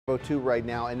2 right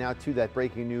now, and now to that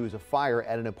breaking news: a fire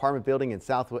at an apartment building in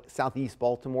southeast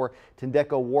Baltimore.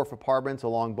 Tindeco Wharf Apartments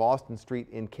along Boston Street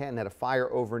in Canton had a fire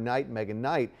overnight. Megan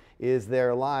Knight is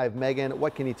there live. Megan,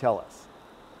 what can you tell us?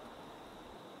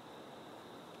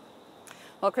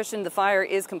 Well, Christian, the fire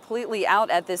is completely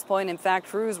out at this point. In fact,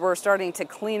 crews were starting to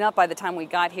clean up by the time we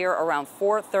got here around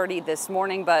 4:30 this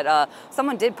morning. But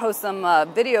someone did post some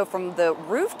video from the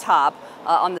rooftop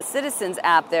on the Citizens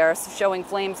app there, showing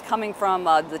flames coming from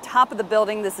the top of the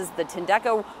building. This is the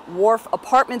Tindeco Wharf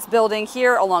Apartments building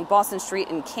here along Boston Street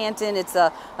in Canton. It's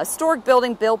a historic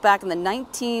building built back in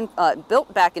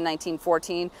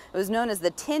 1914. It was known as the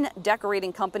Tin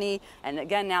Decorating Company, and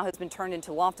again now has been turned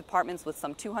into loft apartments with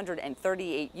some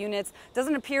 238 units.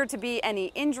 Doesn't appear to be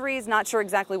any injuries. Not sure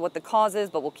exactly what the cause is,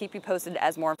 but we'll keep you posted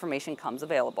as more information comes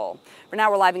available. For now,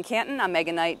 we're live in Canton. I'm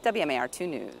Megan Knight, WMAR 2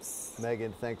 News.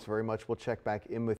 Megan, thanks very much. We'll check back in with